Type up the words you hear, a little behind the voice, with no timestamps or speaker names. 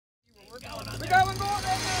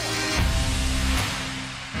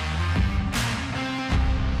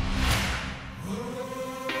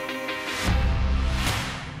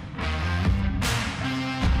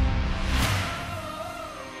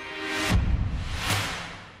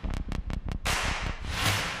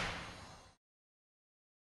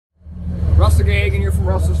Hey, again here from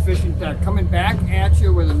Russell's Fishing Tech, coming back at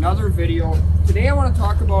you with another video. Today I want to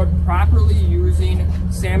talk about properly using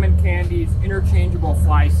Salmon Candy's interchangeable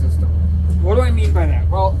fly system. What do I mean by that?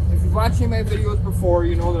 Well, if you've watched any of my videos before,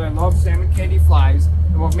 you know that I love Salmon Candy flies.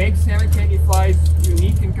 And what makes Salmon Candy flies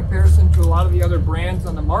unique in comparison to a lot of the other brands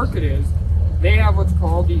on the market is they have what's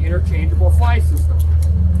called the interchangeable fly system.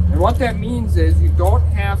 And what that means is you don't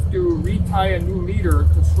have to retie a new leader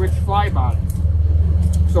to switch fly bodies.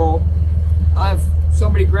 So I have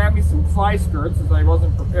somebody grab me some fly skirts as I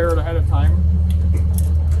wasn't prepared ahead of time.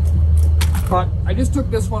 But I just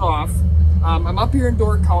took this one off. I'm up here in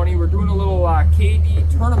Door County. We're doing a little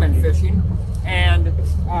KD tournament fishing. And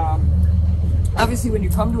obviously when you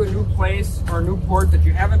come to a new place or a new port that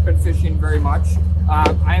you haven't been fishing very much,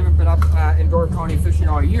 I haven't been up in Door County fishing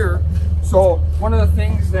all year. So one of the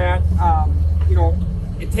things that, you know,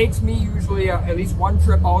 it takes me usually at least one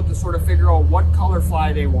trip out to sort of figure out what color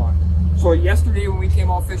fly they want. So yesterday when we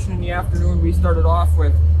came out fishing in the afternoon, we started off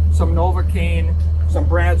with some Novocaine, some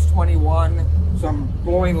Brad's 21, some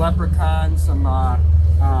glowing leprechaun, some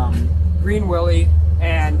green willy,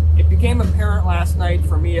 and it became apparent last night,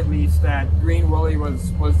 for me at least, that green willy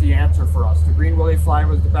was the answer for us. The green willy fly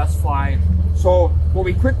was the best fly. So what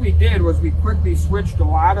we quickly did was we quickly switched a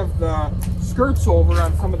lot of the skirts over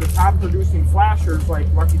on some of the top producing flashers, like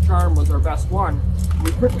Lucky Charm was our best one.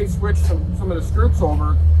 We quickly switched some of the skirts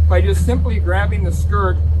over by just simply grabbing the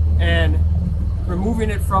skirt and removing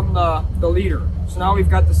it from the leader. So now we've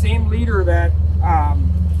got the same leader that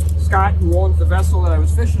Scott, who owns the vessel that I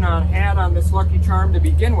was fishing on, had on this Lucky Charm to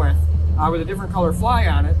begin with a different color fly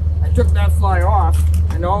on it. I took that fly off,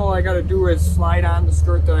 and all I got to do is slide on the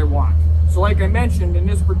skirt that I want. So like I mentioned, in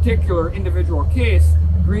this particular individual case,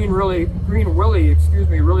 Green Willy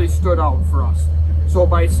really stood out for us. So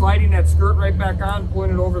by sliding that skirt right back on,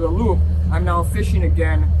 pulling it over the loop, I'm now fishing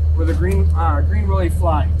again with a green willy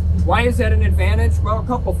fly. Why is that an advantage? Well, a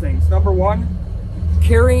couple things. Number one,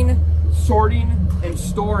 carrying, sorting, and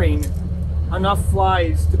storing enough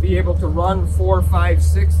flies to be able to run 4, 5,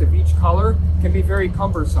 6 of each color can be very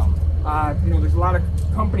cumbersome. You know, there's a lot of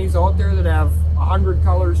companies out there that have 100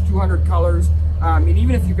 colors, 200 colors. And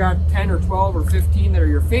even if you got 10 or 12 or 15 that are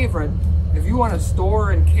your favorite, if you want to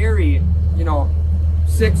store and carry, you know,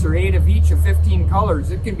 6 or 8 of each of 15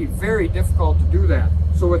 colors, it can be very difficult to do that.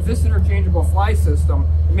 So with this interchangeable fly system,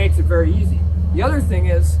 it makes it very easy. The other thing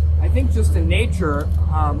is, I think just in nature,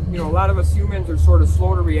 you know, a lot of us humans are sort of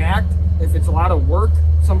slow to react. If it's a lot of work,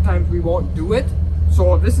 sometimes we won't do it.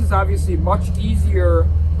 So this is obviously much easier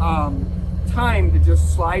time to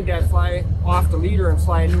just slide that fly off the leader and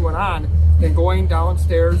slide a new one on than going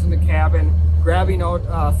downstairs in the cabin, grabbing out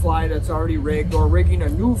a fly that's already rigged or rigging a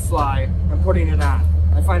new fly and putting it on.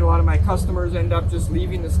 I find a lot of my customers end up just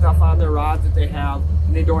leaving the stuff on their rods that they have,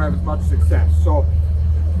 and they don't have as much success. So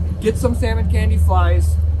get some Salmon Candy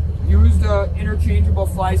flies, use the interchangeable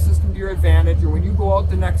fly system to your advantage, and when you go out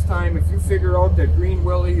the next time, if you figure out that Green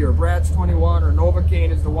Willy or Brad's 21 or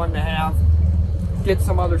Novocaine is the one to have, get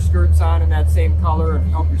some other skirts on in that same color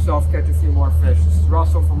and help yourself catch a few more fish. This is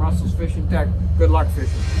Russell from Russell's Fishing Tech. Good luck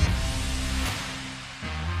fishing.